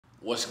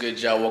What's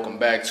good, y'all? Welcome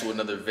back to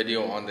another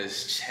video on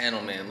this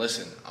channel, man.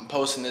 Listen, I'm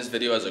posting this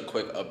video as a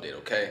quick update,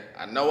 okay?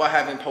 I know I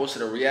haven't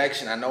posted a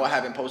reaction. I know I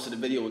haven't posted a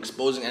video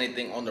exposing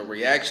anything on the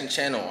reaction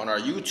channel, on our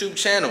YouTube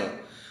channel.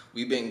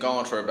 We've been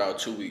gone for about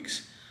 2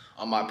 weeks.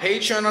 On my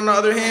Patreon, on the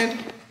other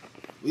hand,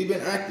 we've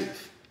been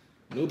active.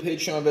 New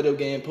Patreon video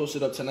game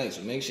posted up tonight,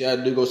 so make sure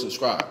y'all do go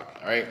subscribe,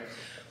 all right?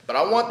 But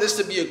I want this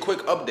to be a quick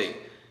update.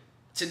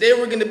 Today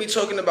we're going to be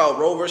talking about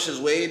Roe versus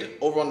Wade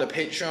over on the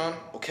Patreon,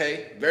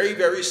 okay? Very,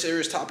 very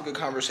serious topic of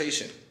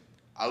conversation.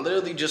 I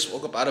literally just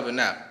woke up out of a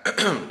nap.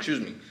 Excuse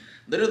me.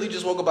 Literally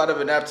just woke up out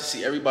of a nap to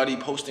see everybody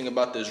posting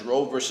about this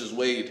Roe versus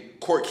Wade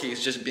court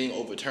case just being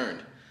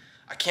overturned.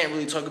 I can't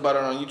really talk about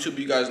it on YouTube.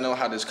 You guys know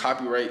how this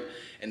copyright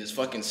and this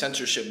fucking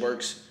censorship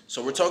works.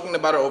 So we're talking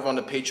about it over on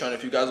the Patreon.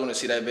 If you guys want to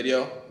see that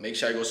video, make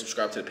sure you go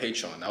subscribe to the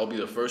Patreon. That will be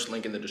the first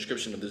link in the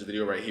description of this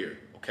video right here,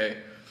 okay?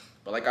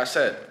 But like I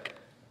said,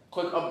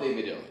 quick update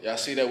video. Y'all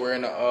see that we're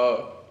in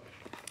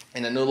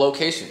a new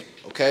location,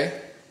 okay?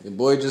 Your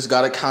boy just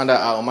got a condo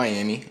out in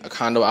Miami.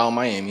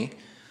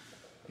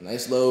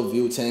 Nice little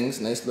view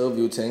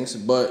things,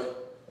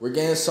 but we're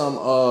getting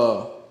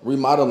some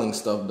remodeling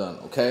stuff done,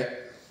 okay?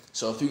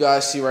 So if you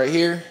guys see right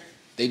here,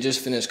 they just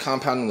finished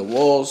compounding the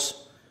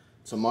walls.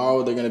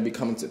 Tomorrow they're gonna be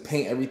coming to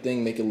paint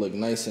everything, make it look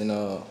nice and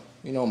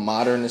you know,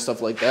 modern and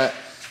stuff like that.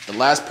 The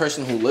last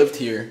person who lived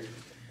here,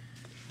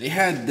 they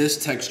had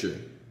this texture.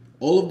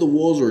 All of the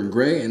walls were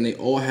gray and they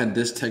all had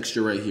this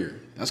texture right here.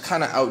 That's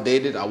kind of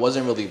outdated. I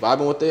wasn't really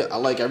vibing with it. I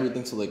like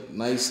everything to look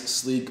nice,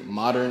 sleek,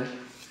 modern.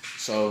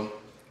 So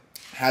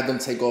had them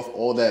take off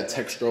all that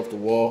texture off the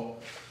wall,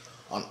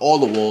 on all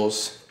the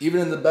walls,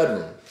 even in the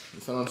bedroom.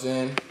 You feel what I'm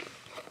saying?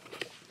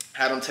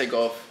 Had them take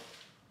off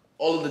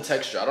all of the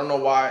texture. I don't know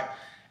why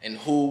and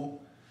who,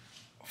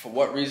 for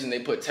what reason they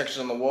put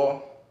textures on the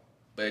wall,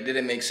 but it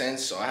didn't make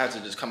sense. So I had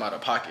to just come out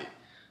of pocket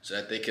so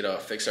that they could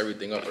fix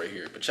everything up right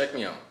here. But check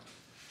me out.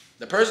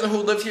 The person who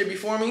lived here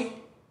before me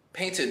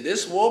painted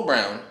this wall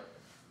brown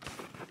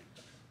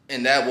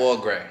and that wall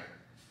gray.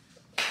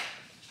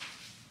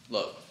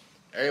 Look,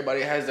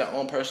 everybody has their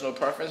own personal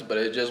preference, but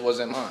it just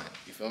wasn't mine.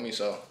 You feel me?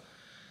 So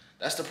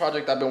that's the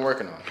project I've been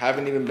working on.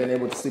 Haven't even been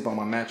able to sleep on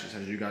my mattress,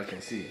 as you guys can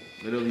see.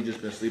 Literally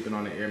just been sleeping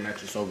on the air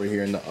mattress over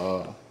here in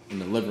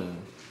the living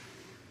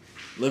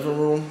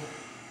room.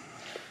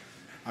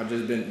 I've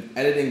just been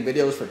editing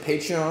videos for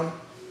Patreon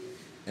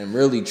and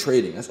really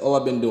trading. That's all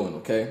I've been doing,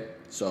 okay?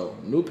 So,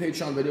 new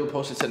Patreon video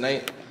posted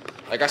tonight.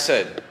 Like I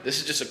said, this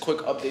is just a quick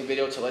update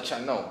video to let y'all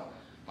know.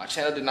 My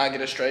channel did not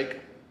get a strike.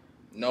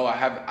 No, I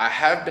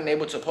have been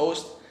able to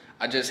post.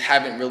 I just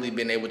haven't really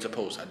been able to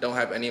post. I don't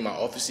have any of my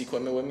office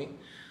equipment with me.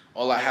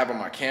 All I have are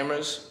my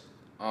cameras.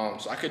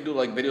 So I could do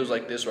like videos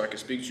like this where I could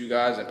speak to you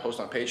guys and post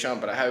on Patreon,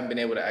 but I haven't been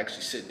able to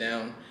actually sit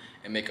down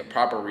and make a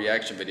proper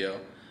reaction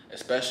video,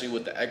 especially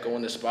with the echo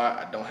in the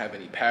spot. I don't have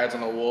any pads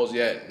on the walls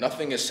yet.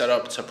 Nothing is set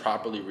up to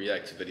properly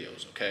react to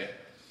videos, okay?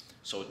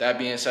 So with that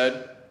being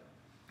said,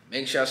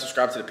 make sure you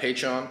subscribe to the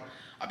Patreon.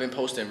 I've been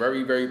posting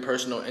very, very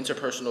personal,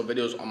 interpersonal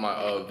videos on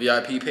my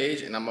VIP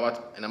page, and I'm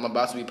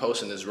about to be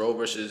posting this Roe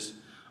versus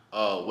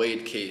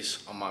Wade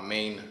case on my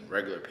main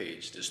regular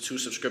page. There's 2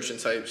 subscription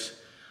types.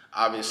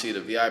 Obviously,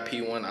 the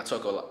VIP one, I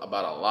talk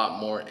about a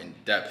lot more in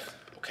depth,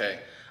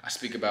 okay? I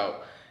speak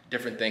about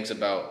different things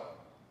about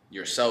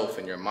yourself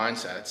and your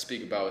mindset. I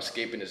speak about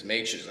escaping this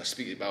matrix. I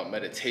speak about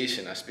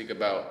meditation. I speak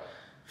about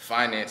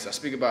finance. I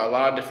speak about a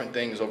lot of different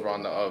things over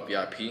on the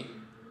VIP.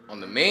 On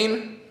the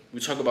main,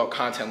 we talk about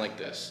content like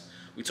this.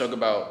 We talk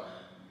about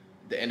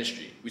the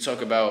industry. We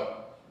talk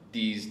about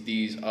these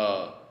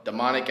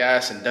demonic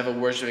ass and devil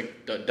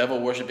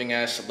worshiping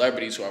ass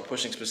celebrities who are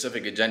pushing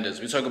specific agendas.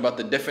 We talk about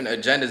the different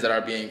agendas that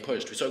are being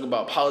pushed. We talk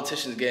about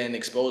politicians getting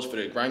exposed for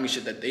the grimy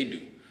shit that they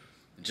do,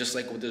 just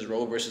like with this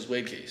Roe versus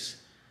Wade case.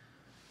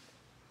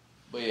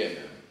 But yeah,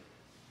 man,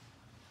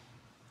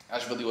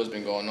 that's really what's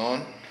been going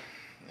on. You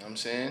know what I'm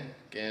saying?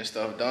 Getting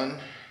stuff done.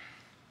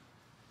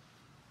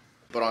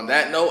 But on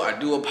that note, I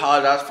do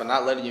apologize for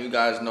not letting you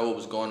guys know what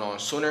was going on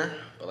sooner.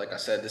 But like I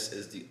said, this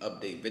is the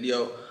update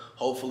video.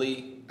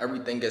 Hopefully,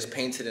 everything gets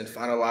painted and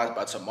finalized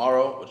by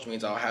tomorrow, which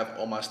means I'll have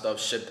all my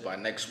stuff shipped by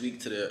next week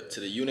to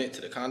the unit,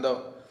 to the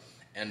condo.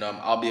 And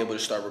I'll be able to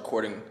start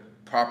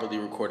properly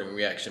recording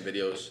reaction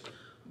videos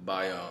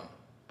by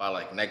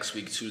like next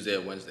week, Tuesday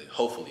or Wednesday.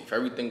 Hopefully, if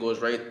everything goes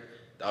right,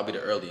 that'll be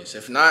the earliest.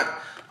 If not,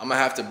 I'm gonna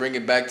have to bring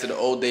it back to the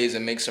old days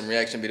and make some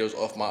reaction videos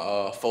off my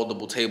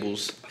foldable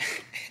tables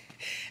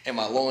and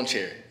my lawn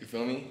chair. You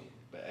feel me?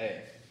 But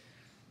hey,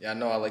 y'all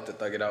know I like to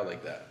thug it out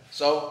like that.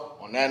 So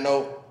on that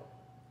note,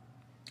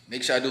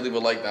 make sure I do leave a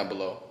like down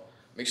below.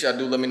 Make sure I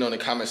do let me know in the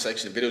comment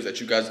section the videos that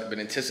you guys have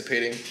been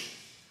anticipating.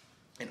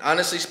 And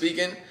honestly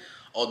speaking,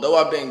 although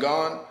I've been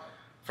gone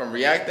from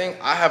reacting,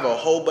 I have a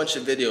whole bunch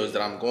of videos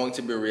that I'm going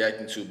to be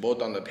reacting to,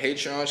 both on the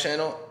Patreon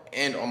channel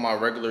and on my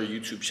regular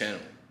YouTube channel.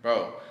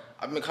 Bro,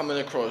 I've been coming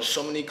across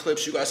so many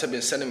clips. You guys have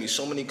been sending me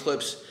so many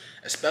clips,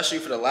 especially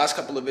for the last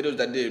couple of videos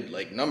that did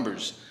like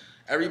numbers.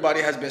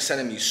 Everybody has been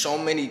sending me so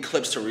many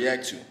clips to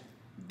react to.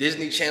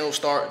 Disney Channel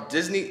stars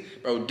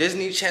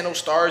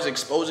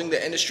exposing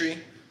the industry.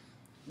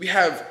 We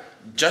have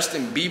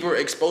Justin Bieber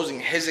exposing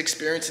his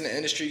experience in the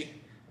industry.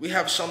 We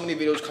have so many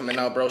videos coming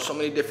out, bro. So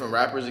many different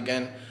rappers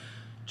again.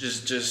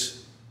 Just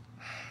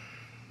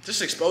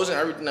exposing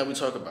everything that we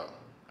talk about.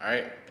 All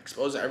right,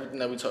 exposing everything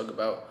that we talk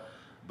about.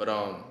 But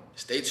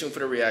stay tuned for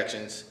the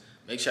reactions.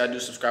 Make sure I do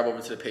subscribe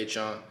over to the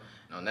Patreon.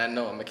 And on that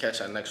note, I'm gonna catch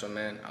y'all next one,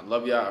 man. I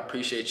love y'all. I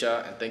appreciate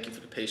y'all, and thank you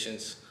for the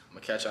patience. I'm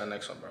gonna catch y'all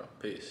next one, bro.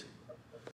 Peace.